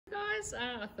guys,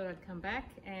 I thought I'd come back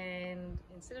and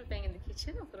instead of being in the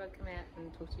kitchen, I thought I'd come out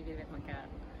and talk to you a bit about my garden.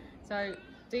 So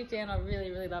deep down I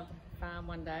really love to farm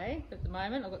one day, but at the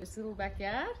moment I've got this little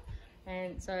backyard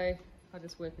and so I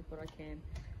just work with what I can.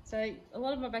 So a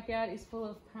lot of my backyard is full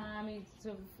of palmy,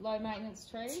 sort of low maintenance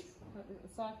trees. I've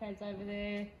got the cycads over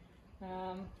there,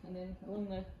 and then along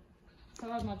the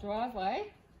side of my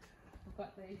driveway I've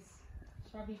got these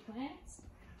shrubby plants,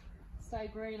 stay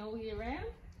green all year round.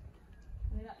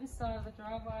 And then up this side of the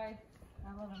driveway,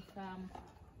 a lot of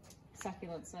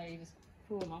succulents, so you just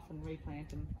pull them off and replant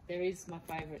them. There is, my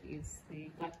favourite is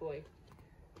the Black Boy.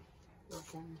 Yeah.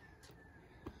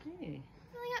 Filling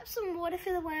up some water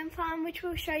for the worm farm, which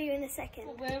we'll show you in a second.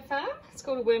 A worm farm. It's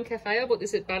called a worm cafe. I bought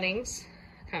this at Bunnings.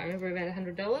 I can't remember, about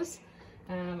 $100.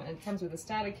 It comes with a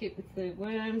starter kit with the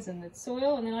worms and the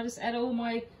soil, and then I just add all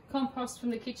my compost from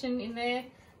the kitchen in there.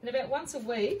 And about once a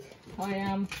week,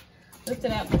 I lift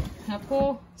it up and I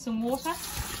pour some water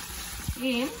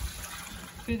in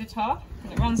through the top,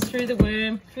 and it runs through the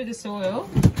worm, through the soil,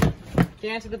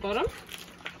 down to the bottom.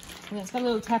 And it's got a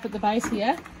little tap at the base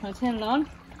here. I turn it on,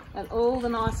 and all the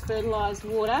nice fertilised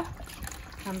water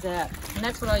comes out. And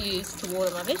that's what I use to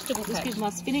water my vegetable patch. Just gives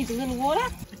my spinach a little water.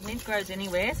 Mint grows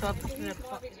anywhere, so I've put it in a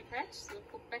pot. Veggie patch. So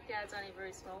the backyard's only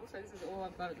very small, so this is all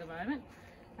I've got at the moment.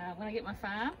 When I get my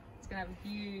farm, it's going to have a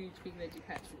huge big veggie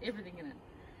patch with everything in it.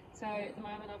 So at the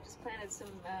moment I've just planted some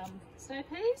snow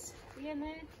peas again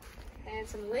there, and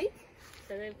some leek.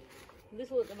 So they're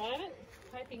little at the moment,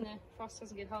 hoping the frost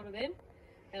doesn't get hold of them.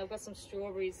 And I've got some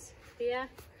strawberries here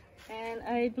and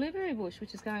a blueberry bush,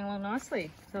 which is going along nicely.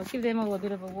 So I'll give them all a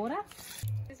bit of a water.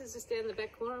 This is just down the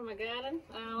back corner of my garden.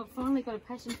 I've finally got a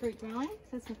passion fruit growing. So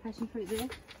there's some passion fruit there, and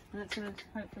that's going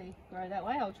to hopefully grow that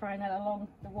way. I'll train that along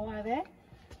the wire there.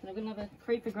 And I've got another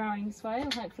creeper growing this way.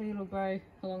 Hopefully it'll grow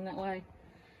along that way.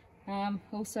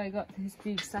 Also got this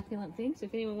big succulent thing, so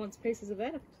if anyone wants pieces of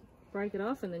that, break it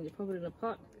off and then you pop it in a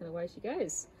pot and away she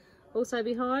goes. Also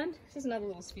behind, there's another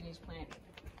little spinach plant.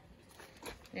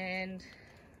 And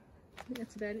I think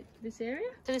that's about it for this area.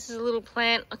 So this is a little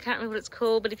plant, I can't remember what it's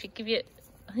called, but if you give it,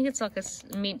 I think it's like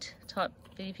a mint type,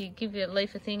 but if you give it a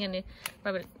leaf a thing and you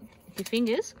rub it with your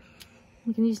fingers,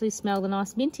 you can usually smell the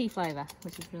nice minty flavour,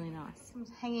 which is really nice. Some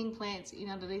hanging plants in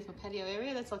underneath my patio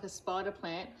area, that's like a spider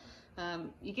plant.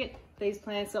 You get these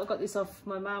plants, I've got this off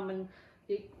my mum, and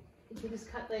you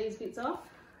just cut these bits off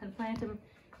and plant them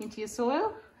into your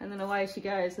soil, and then away she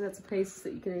goes. So that's a piece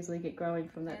that you can easily get growing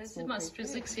from that. Yeah, this is my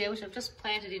Strelitsia, which I've just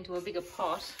planted into a bigger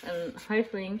pot, and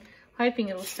hoping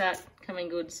it'll start coming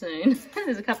good soon.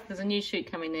 There's a new shoot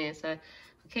coming there, so I'll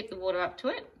keep the water up to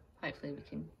it. Hopefully we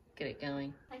can get it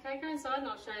going. Okay, go inside and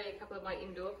I'll show you a couple of my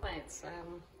indoor plants.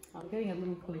 I'm getting a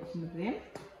little collection of them.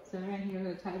 So around here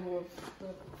I've got a table of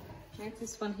plants.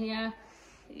 This one here,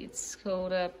 it's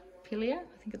called a Pilia,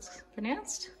 I think it's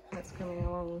pronounced. That's coming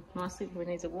along nicely, but it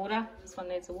needs a water. This one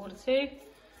needs a water too.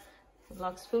 It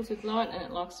likes filtered light and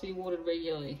it likes to be watered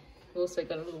regularly. We've also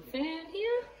got a little fan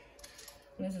here.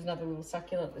 And this is another little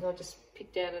succulent that I just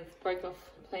picked out and broke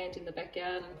off a plant in the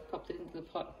backyard and popped it into the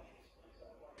pot.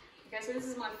 Okay, so this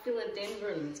is my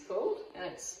philodendron, it's called, and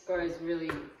it grows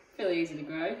fairly easy to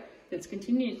grow. It's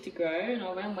continued to grow, and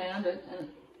I unwound it and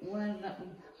wound it up and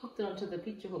hooked it onto the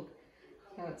picture hook.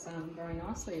 So it's growing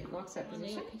nicely. It likes that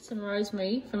position. I picked some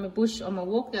rosemary from a bush on my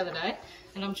walk the other day,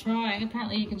 and I'm trying.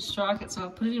 Apparently you can strike it, so I'll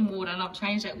put it in water, and I'll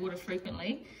change that water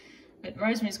frequently. But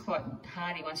rosemary's quite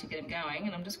hardy once you get it going,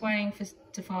 and I'm just waiting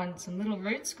to find some little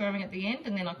roots growing at the end,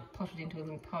 and then I'll pot it into a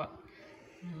little pot.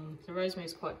 So rosemary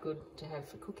is quite good to have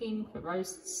for cooking, for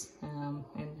roasts, and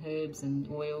herbs and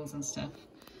oils and stuff.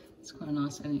 It's quite a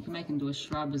nice, and you can make it into a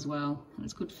shrub as well, and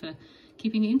it's good for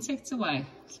keeping the insects away.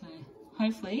 So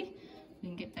hopefully we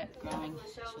can get that growing. My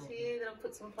shelves here that I've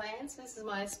put some plants. This is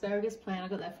my asparagus plant. I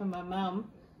got that from my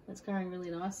mum. It's growing really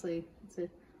nicely. It's an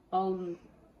old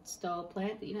style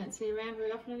plant that you don't see around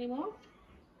very often anymore.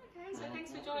 Okay, so thanks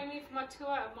for joining me for my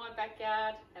tour of my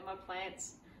backyard and my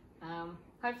plants.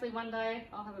 Hopefully one day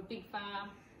I'll have a big farm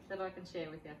that I can share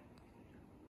with you.